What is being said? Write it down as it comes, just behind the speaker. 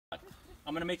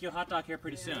I'm gonna make you a hot dog here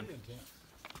pretty soon,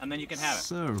 and then you can have it.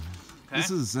 So, this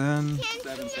is Zen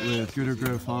with Gooder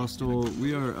Grove Hostel.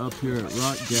 We are up here at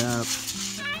Rock Gap,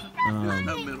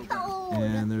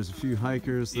 and there's a few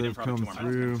hikers that have come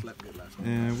through,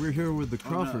 and we're here with the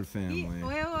Crawford family.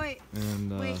 Wait. And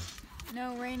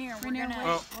no, Rainier, we're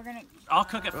gonna. I'll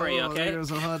cook it for you, okay?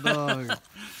 There's a hot dog.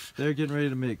 They're getting ready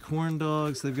to make corn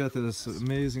dogs. They've got this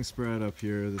amazing spread up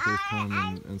here that they've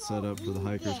come and set up for the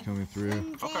hikers coming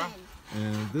through. Okay.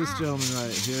 And this gentleman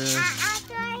right here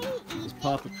is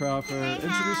Papa Crawford.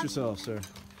 Introduce yourself, sir.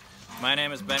 My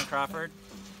name is Ben Crawford,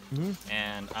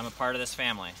 and I'm a part of this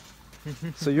family.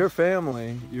 So your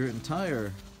family, your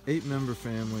entire 8-member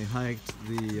family, hiked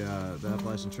the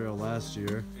Appalachian Trail last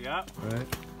year. Yep. Right?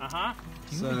 Uh-huh.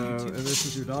 So, and this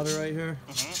is your daughter right here?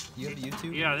 You have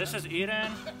YouTube? Yeah, this is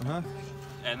Eden, Uh-huh.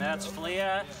 and that's Flea,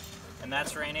 and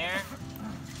that's Rainier.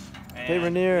 And Hey,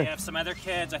 Rainier. we have some other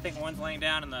kids. I think one's laying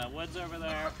down in the woods over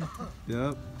there,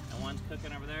 Yep. and one's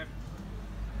cooking over there.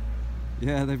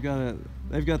 Yeah, they've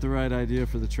got the right idea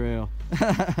for the trail.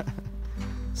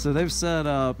 So they've set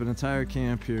up an entire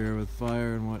camp here with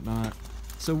fire and whatnot.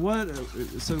 So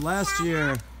last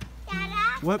year,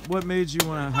 what made you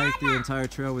want to hike the entire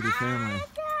trail with your family?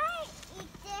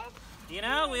 You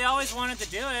know, we always wanted to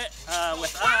do it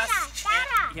with us.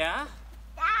 And, yeah?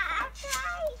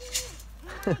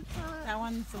 That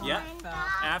one's the Yeah. one.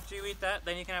 After you eat that,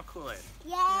 then you can have Kool-Aid.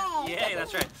 Yay! Yay,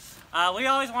 that's right. We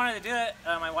always wanted to do it,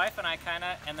 my wife and I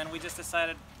kinda, and then we just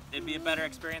decided it'd be a better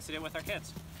experience to do it with our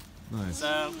kids. Nice.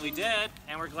 So we did,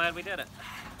 and we're glad we did it.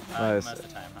 Nice. Most of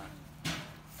the time, huh?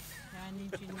 I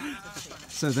need you not to take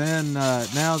that. So then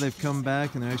now they've come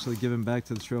back and they're actually giving back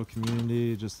to the trail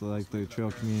community, just like the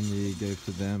trail community gave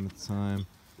to them at the time.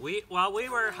 While we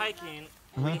were hiking,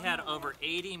 we had over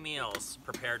 80 meals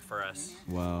prepared for us.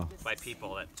 Wow. By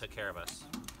people that took care of us.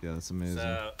 Yeah, that's amazing.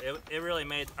 So it really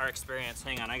made our experience.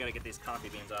 Hang on, I gotta get these coffee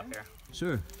beans off here.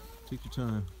 Sure. Take your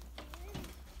time.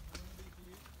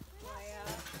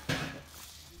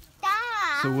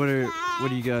 So what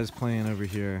are you guys playing over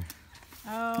here?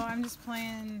 Oh, I'm just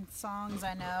playing songs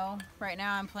I know. Right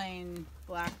now I'm playing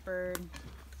Blackbird.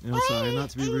 I'm sorry, not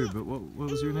to be rude, but what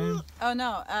was your name? Oh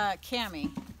no,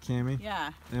 Cammy. Cammy?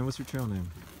 Yeah. And what's your trail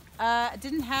name?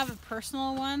 Didn't have a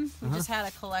personal one. We just had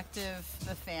a collective,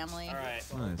 the family. All right.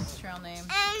 Nice. Trail name.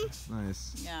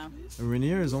 Nice. Yeah. A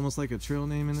Rainier is almost like a trail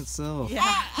name in itself.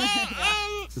 Yeah.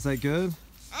 Is that good?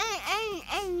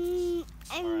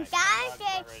 And Dad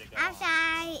said after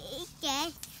I eat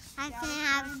this, I can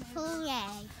have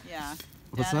Kool-Aid. Yeah.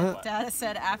 What's Dad, that? Dad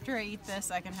said after I eat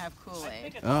this, I can have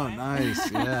Kool-Aid. Oh,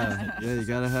 nice. Yeah. Yeah, you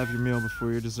gotta have your meal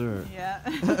before your dessert. Yeah.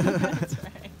 That's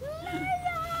right.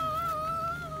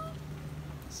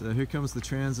 So here comes the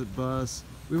transit bus.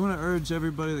 We want to urge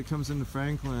everybody that comes into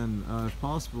Franklin, if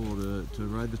possible, to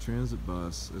ride the transit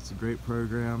bus. It's a great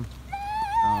program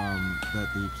that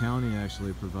the county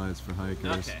actually provides for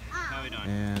hikers. Okay. How are we doing?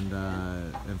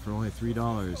 And for only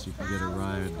 $3, you can get a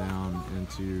ride down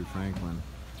into Franklin,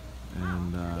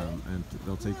 and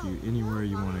they'll take you anywhere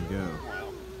you want to go.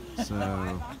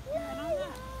 So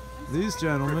these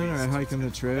gentlemen are hiking the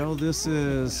trail. This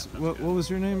is what was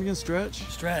your name again? Stretch?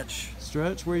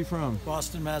 Stretch, where are you from?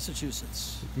 Boston,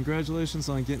 Massachusetts. Congratulations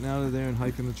on getting out of there and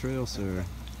hiking the trail, sir.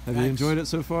 Have you Thanks. enjoyed it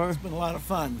so far? It's been a lot of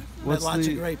fun. What's Met lots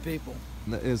the- of great people.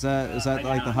 Is that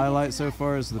like the highlight so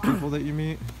far, is the people that you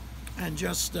meet? And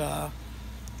just the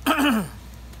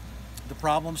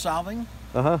problem solving.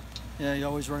 Uh-huh. Yeah, you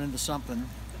always run into something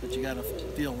that you got to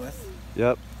deal with.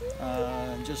 Yep.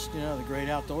 And just, the great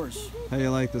outdoors. How you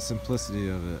like the simplicity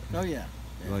of it? Oh, yeah.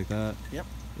 You like that? Yep.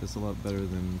 It's a lot better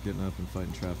than getting up and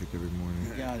fighting traffic every morning.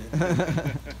 You got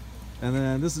it. And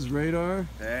then this is Radar.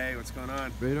 Hey, what's going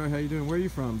on? Radar, how you doing? Where are you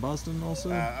from? Boston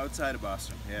also? Outside of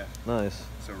Boston, yeah. Nice.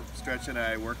 So Stretch and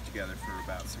I worked together for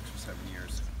about 6 or 7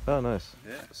 years. Oh, nice.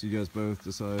 Yeah. So you guys both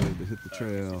decided to hit the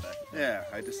trail. Yeah,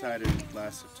 I decided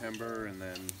last September, and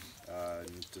then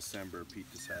in December,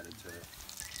 Pete decided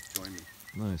to join me.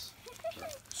 Nice. Or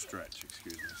Stretch,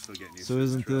 excuse me. Still getting used So to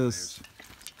isn't trail this,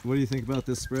 what do you think about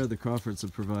this spread the Crawfords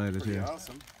have provided names. Pretty here?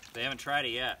 awesome. They haven't tried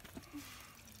it yet.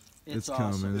 It's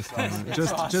awesome. coming. It's coming. It's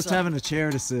just awesome. having a chair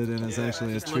to sit in is Yeah,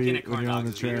 actually a just looking treat at when corn you're on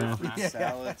the dogs is weird, trail. huh?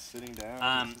 Salad, sitting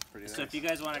down. This is pretty So nice. if you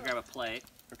guys want to grab a plate,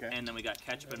 Okay. and then we got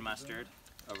ketchup and mustard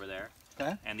over there,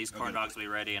 Okay. and these corn dogs will be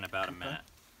ready in about a minute.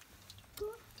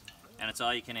 And it's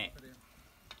all you can eat.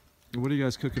 What are you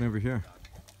guys cooking over here?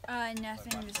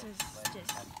 Nothing. This is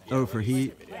just. Oh, for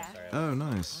heat? Yeah. Oh,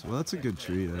 nice. Well, that's a good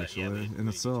treat, actually, in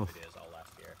itself. Videos all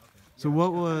last year. So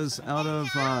what was, out of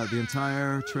the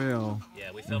entire trail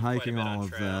Yeah, we and filmed quite a hiking bit all on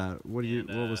of trail, that,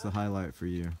 what was the highlight for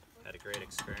you? Had a great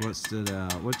experience. What stood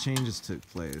out? What changes took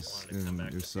place in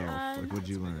yourself? Like, what'd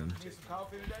you learn?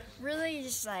 Really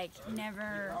just like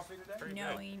never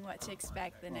knowing what to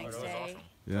expect the next day.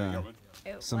 Yeah,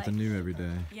 something new every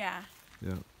day. Yeah.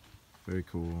 Yep. Very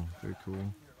cool. Very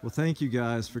cool. Well, thank you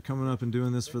guys for coming up and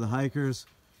doing this for the hikers.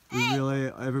 We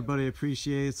really, everybody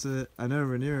appreciates it. I know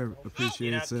Rainier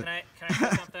appreciates it. Can I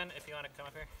say something if you want to come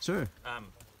up here? Sure.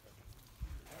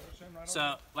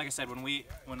 So, like I said, when we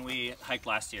hiked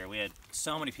last year, we had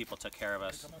so many people took care of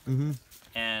us. Mm-hmm.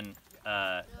 And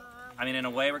I mean, in a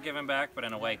way, we're giving back, but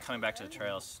in a way, coming back to the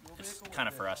trails, it's kind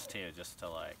of for us too, just to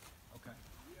like,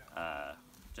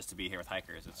 just to be here with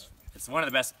hikers. It's one of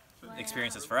the best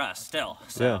experiences for us still.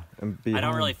 So Yeah. And I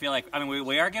don't really feel like, I mean,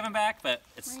 we are giving back, but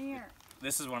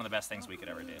this is one of the best things we could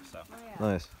ever do. So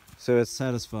Nice. So it's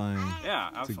satisfying. yeah,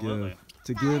 absolutely.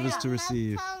 To give is to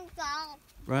receive.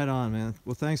 Right on, man.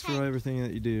 Well, thanks for everything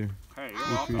that you do. Hey,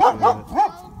 We you're welcome. appreciate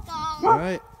it. All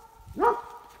right.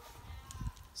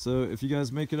 So if you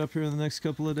guys make it up here in the next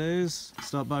couple of days,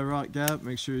 stop by Rock Gap.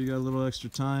 Make sure you got a little extra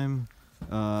time.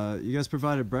 You guys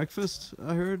provided breakfast,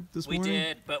 I heard, this We morning?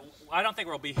 did, but I don't think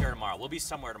we'll be here tomorrow. We'll be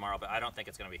somewhere tomorrow, but I don't think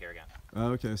it's going to be here again.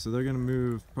 Okay, so they're going to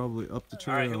move probably up the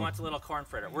trail. All right, who wants a little corn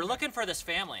fritter? We're looking for this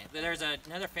family. There's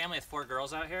another family with 4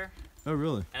 girls out here, Oh,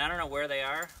 really? and I don't know where they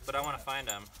are, but I want to find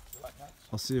them.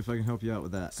 I'll see if I can help you out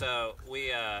with that. So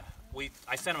I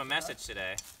sent them a message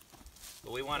today,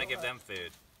 but we want to give them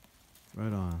food.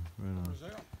 Right on, right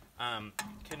on.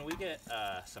 Can we get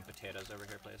some potatoes over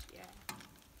here, please? Yeah.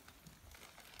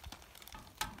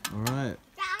 All right,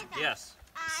 Yes.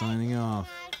 signing off.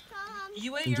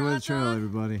 You ate Enjoy your the hot trail, dog?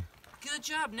 everybody. Good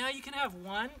job. Now you can have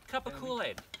 1 cup of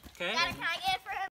Kool-Aid. Okay? Can I get